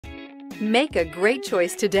Make a great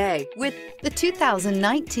choice today with the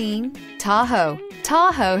 2019 Tahoe.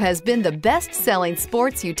 Tahoe has been the best-selling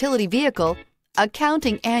sports utility vehicle,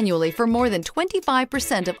 accounting annually for more than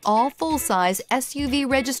 25% of all full-size SUV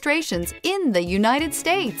registrations in the United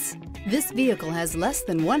States. This vehicle has less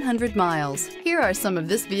than 100 miles. Here are some of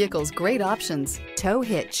this vehicle's great options: tow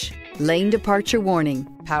hitch, lane departure warning,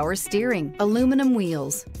 power steering, aluminum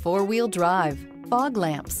wheels, four-wheel drive, fog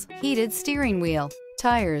lamps, heated steering wheel,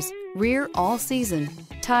 tires, rear all-season,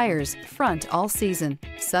 tires, front all-season,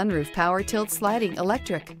 sunroof power tilt sliding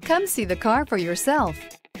electric. Come see the car for yourself.